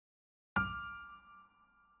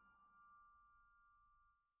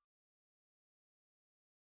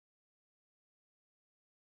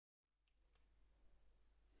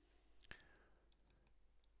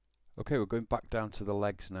Okay, we're going back down to the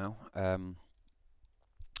legs now.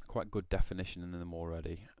 Quite good definition in them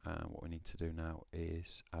already. What we need to do now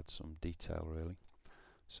is add some detail really.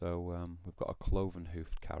 So we've got a cloven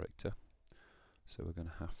hoofed character, so we're going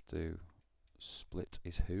to have to split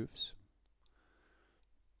his hooves.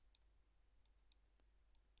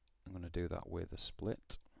 I'm going to do that with a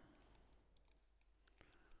split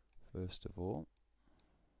first of all.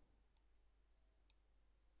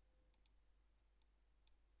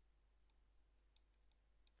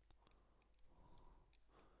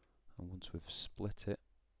 And once we've split it,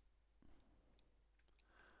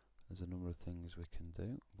 there's a number of things we can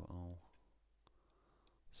do, but I'll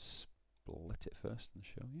split it first and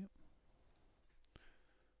show you.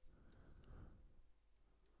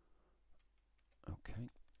 Okay.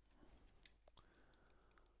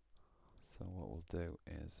 So what we'll do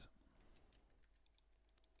is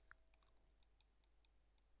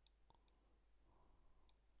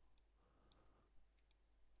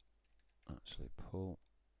actually pull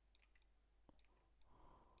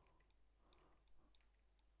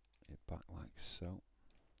it back like so,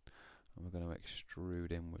 and we're going to extrude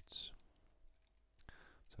inwards.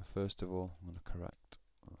 So first of all, I'm going to correct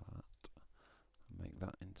that and make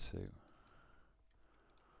that into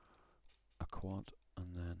a quad,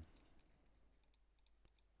 and then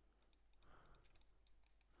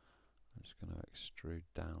I'm just going to extrude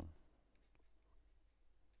down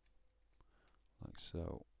like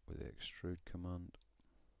so with the extrude command,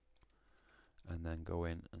 and then go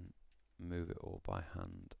in and move it all by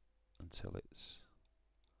hand until it's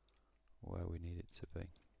where we need it to be.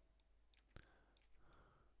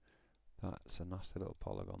 That's a nasty little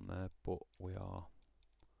polygon there, but we are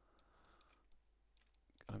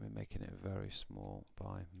going to be making it very small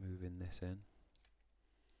by moving this in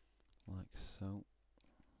like so,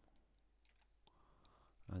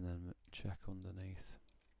 and then check underneath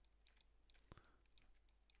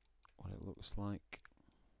what it looks like,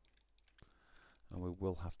 and we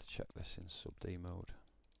will have to check this in sub D mode.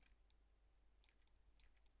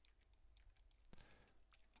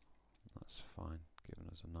 That's fine, giving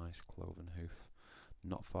us a nice cloven hoof.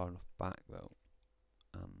 Not far enough back though,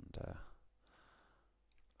 and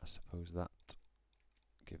I suppose that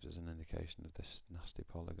gives us an indication of this nasty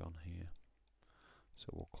polygon here. So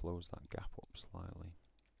we'll close that gap up slightly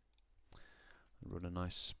and run a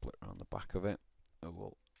nice split around the back of it. It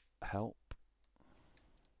will help,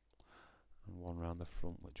 and one round the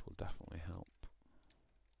front, which will definitely help.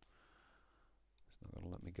 It's not going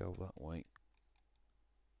to let me go that way.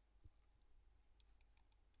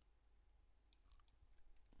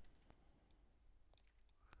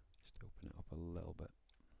 Just open it up a little bit.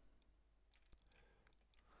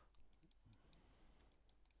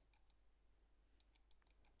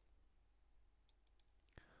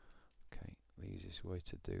 Okay, the easiest way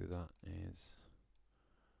to do that is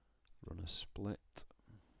run a split.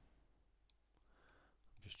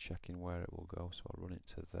 I'm just checking where it will go, so I'll run it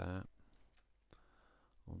to there,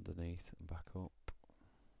 underneath and back up.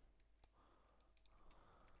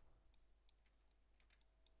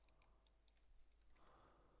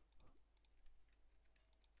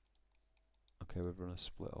 Okay, we've run a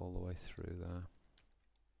split all the way through there.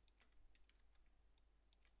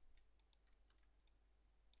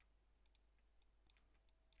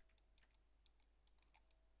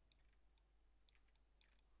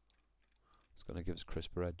 It's going to give us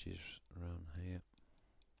crisper edges around here.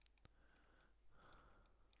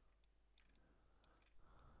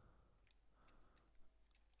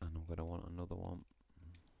 And I'm going to want another one.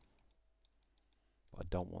 But I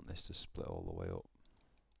don't want this to split all the way up.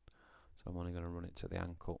 So I'm only going to run it to the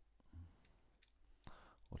ankle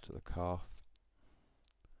or to the calf,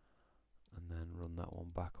 and then run that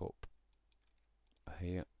one back up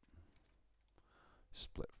here.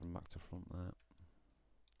 Split from back to front there.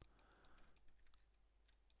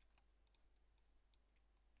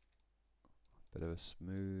 Bit of a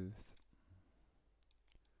smooth.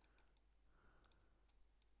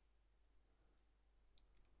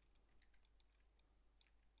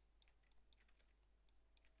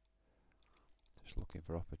 Just looking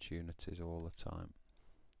for opportunities all the time.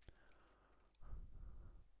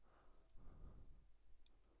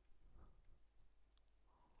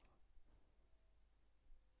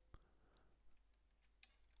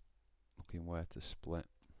 Looking where to split,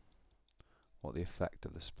 what the effect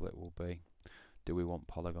of the split will be. Do we want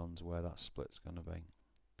polygons where that split's going to be?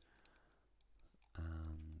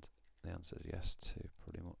 And the answer is yes to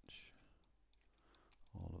pretty much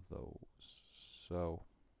all of those. So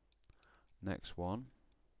next one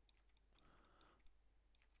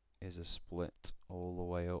is a split all the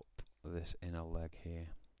way up this inner leg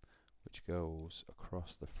here, which goes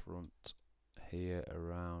across the front here,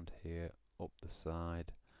 around here, up the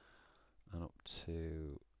side and up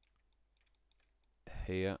to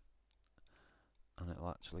here, and it'll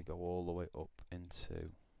actually go all the way up into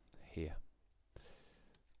here,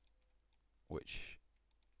 which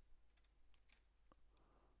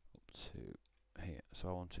up to here. So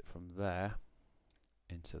I want it from there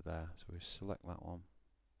into there. So we select that one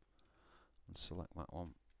and select that one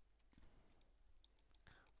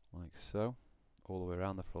like so, all the way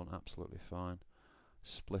around the front, absolutely fine.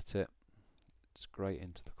 Split it, it's great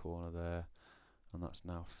into the corner there, and that's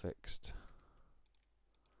now fixed.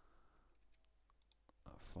 A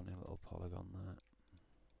funny little polygon there.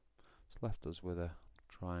 It's left us with a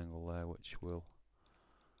triangle there which we'll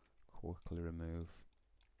quickly remove.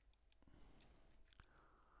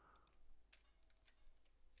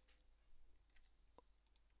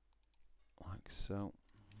 Like so.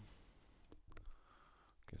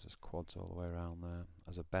 Gives us quads all the way around there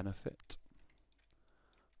as a benefit.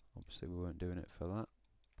 Obviously we weren't doing it for that,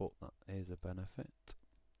 but that is a benefit.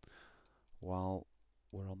 While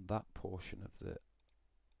we're on that portion of the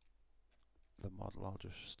model, I'll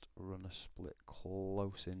just run a split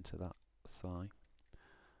close into that thigh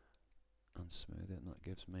and smooth it, and that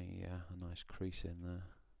gives me a nice crease in there.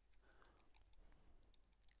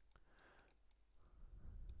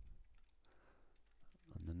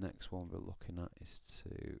 And the next one we're looking at is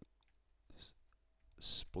to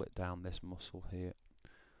split down this muscle here.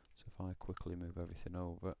 So if I quickly move everything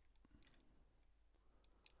over,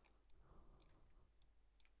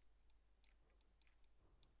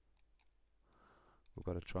 we've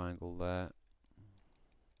got a triangle there,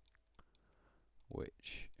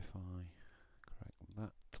 which if I correct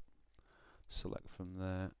that, select from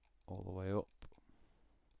there all the way up,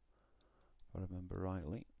 if I remember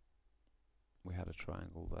rightly, we had a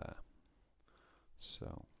triangle there. So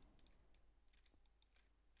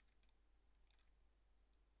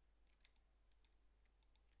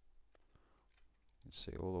you can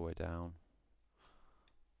see all the way down,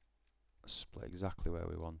 split exactly where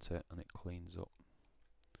we want it, and it cleans up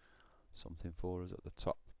something for us at the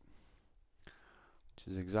top, which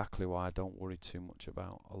is exactly why I don't worry too much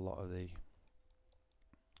about a lot of the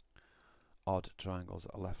odd triangles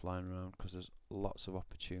that are left lying around, because there's lots of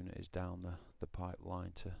opportunities down the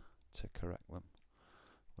pipeline to correct them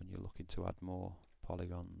when you're looking to add more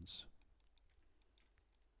polygons.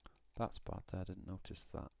 That's bad there, I didn't notice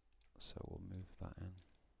that, so we'll move that in.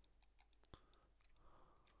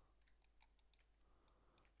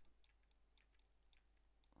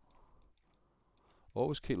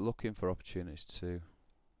 Always keep looking for opportunities to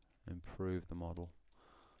improve the model,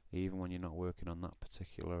 even when you're not working on that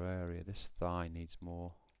particular area. This thigh needs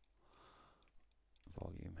more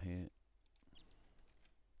volume here.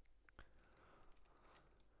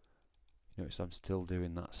 Notice I'm still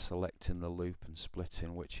doing that selecting the loop and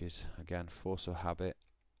splitting, which is again force of habit,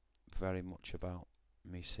 very much about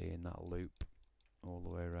me seeing that loop all the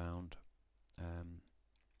way around.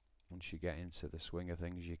 Once you get into the swing of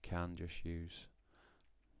things, you can just use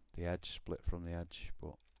the edge, split from the edge,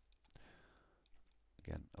 but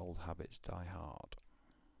again, old habits die hard.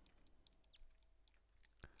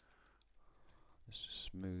 Just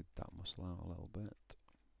smooth that muscle out a little bit.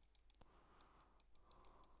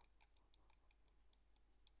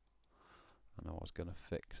 And I was going to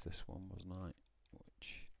fix this one, wasn't I?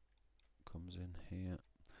 Which comes in here.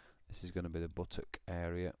 This is going to be the buttock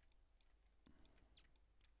area.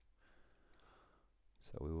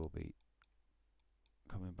 So we will be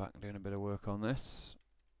coming back and doing a bit of work on this.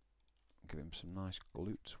 Give him some nice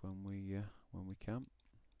glutes when we can.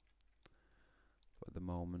 But at the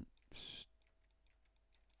moment, just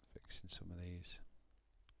fixing some of these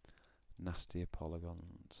nastier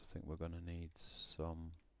polygons. I think we're going to need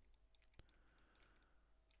some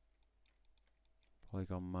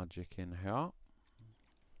polygon magic in here.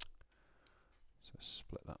 So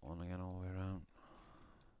split that one again all the way around.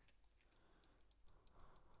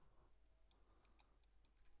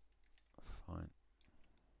 Fine.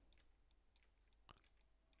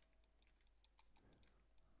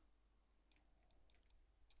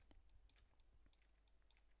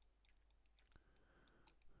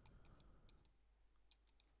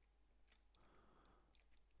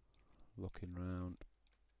 Looking round,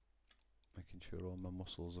 making sure all my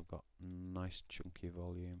muscles have got nice chunky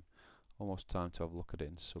volume. Almost time to have a look at it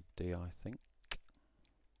in sub D, I think,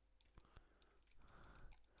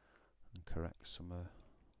 and correct some of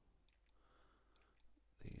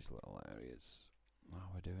these little areas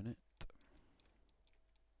while we're doing it.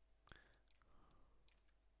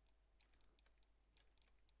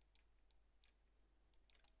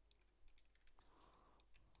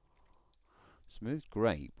 Smooth's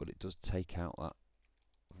great, but it does take out that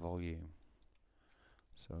volume.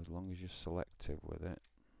 So as long as you're selective with it,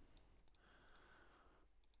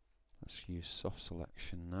 let's use soft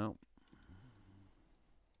selection now.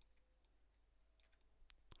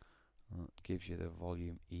 That gives you the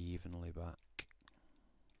volume evenly back.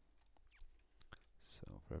 So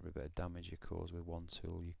for every bit of damage you cause with one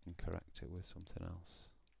tool, you can correct it with something else.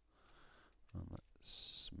 And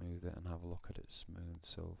let's smooth it and have a look at it smooth.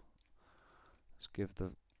 So let's give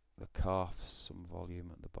the calf some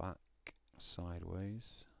volume at the back,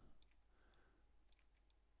 sideways.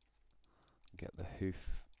 Get the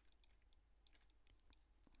hoof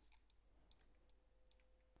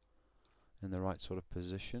in the right sort of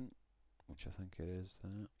position, which I think it is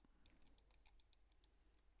there.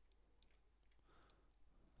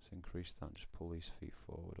 Let's increase that and just pull these feet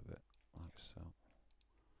forward a bit, like so.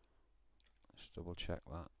 Let's double check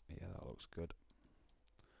that. Yeah, that looks good.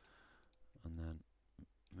 And then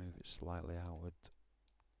move it slightly outward.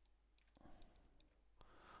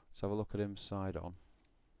 Let's have a look at him side on.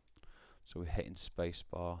 So we're hitting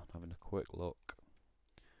spacebar, having a quick look.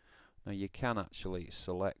 Now you can actually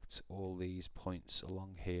select all these points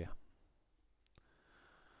along here.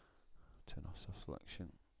 Turn off soft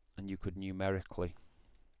selection. And you could numerically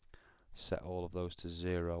set all of those to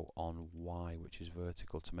 0 on Y, which is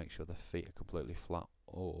vertical, to make sure the feet are completely flat,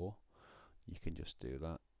 or you can just do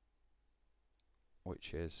that,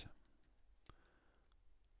 which is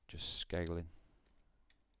just scaling,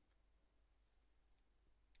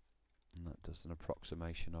 and that does an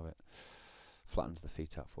approximation of it, flattens the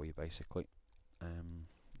feet out for you basically.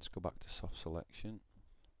 Let's go back to soft selection,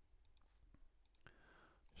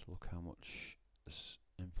 just look how much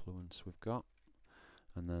influence we've got,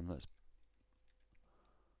 and then let's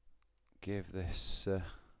give this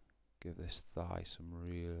thigh some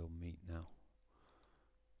real meat now.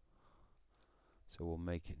 So we'll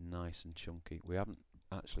make it nice and chunky. We haven't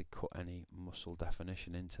actually cut any muscle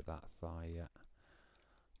definition into that thigh yet,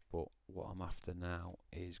 but what I'm after now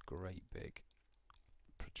is great big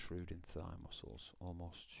protruding thigh muscles,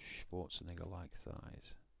 almost Schwarzenegger-like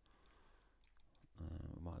thighs.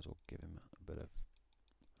 We might as well give him a bit of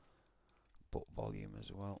butt volume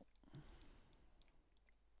as well.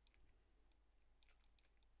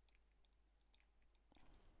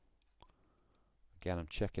 Again, I'm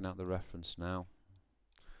checking out the reference now.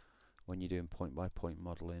 When you're doing point-by-point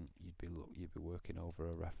modelling, you'd be working over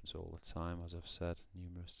a reference all the time, as I've said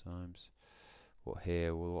numerous times. But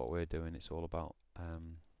here, well, what we're doing, it's all about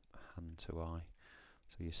hand to eye.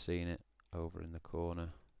 So you're seeing it over in the corner,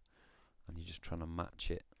 and you're just trying to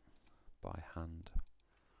match it by hand.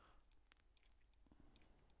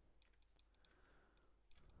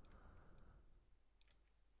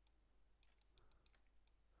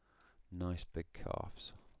 Nice big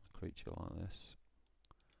calves, a creature like this.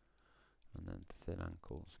 And then thin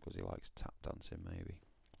ankles, because he likes tap dancing maybe.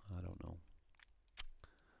 I don't know.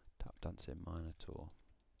 Tap dancing Minotaur.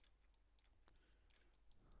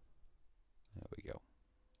 There we go.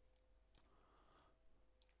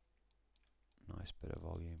 Nice bit of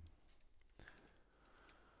volume.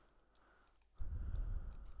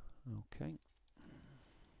 Okay.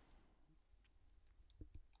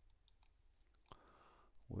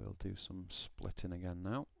 We'll do some splitting again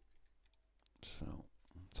now. So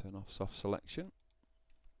turn off soft selection.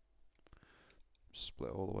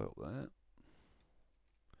 Split all the way up there.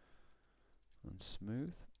 And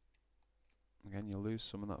smooth. Again, you'll lose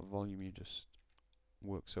some of that volume you just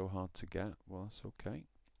worked so hard to get. Well, that's okay,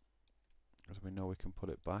 because we know we can put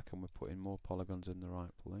it back, and we're putting more polygons in the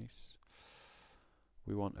right place.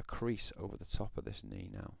 We want a crease over the top of this knee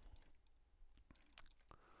now.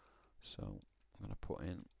 So I'm going to put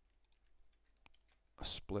in a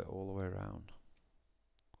split all the way around.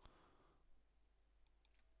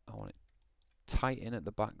 I want it tight in at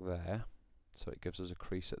the back there, so it gives us a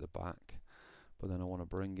crease at the back, but then I want to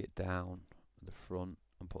bring it down at the front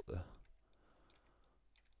and put the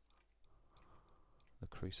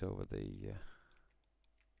crease over the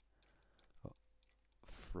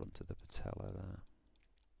front of the patella there.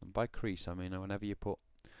 And by crease I mean whenever you put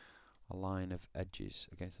a line of edges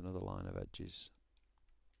against another line of edges,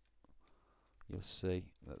 you'll see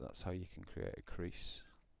that that's how you can create a crease.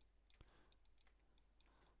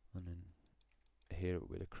 And then here it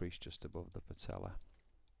will be a crease just above the patella.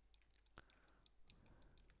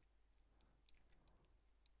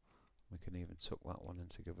 We can even tuck that one in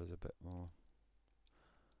to give us a bit more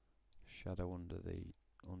shadow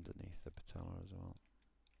underneath the patella as well.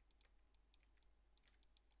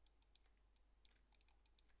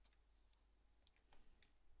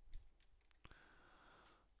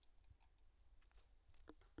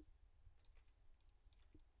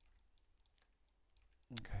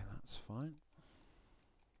 that's fine.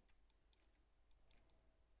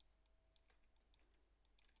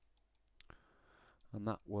 And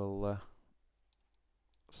that will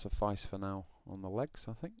suffice for now on the legs,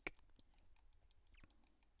 I think.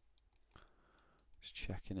 Just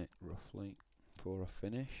checking it roughly for a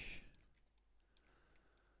finish.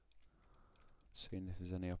 Seeing if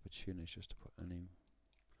there's any opportunities just to put any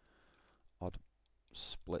odd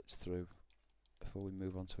splits through before we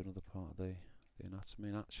move on to another part of the anatomy.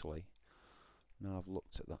 And actually, now I've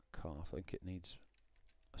looked at that calf, I think it needs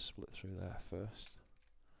a split through there first.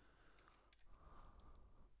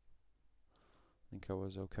 I think I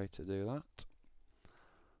was okay to do that.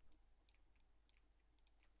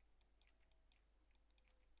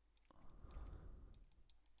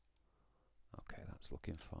 Okay, that's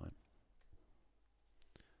looking fine.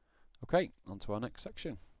 Okay, on to our next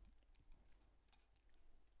section.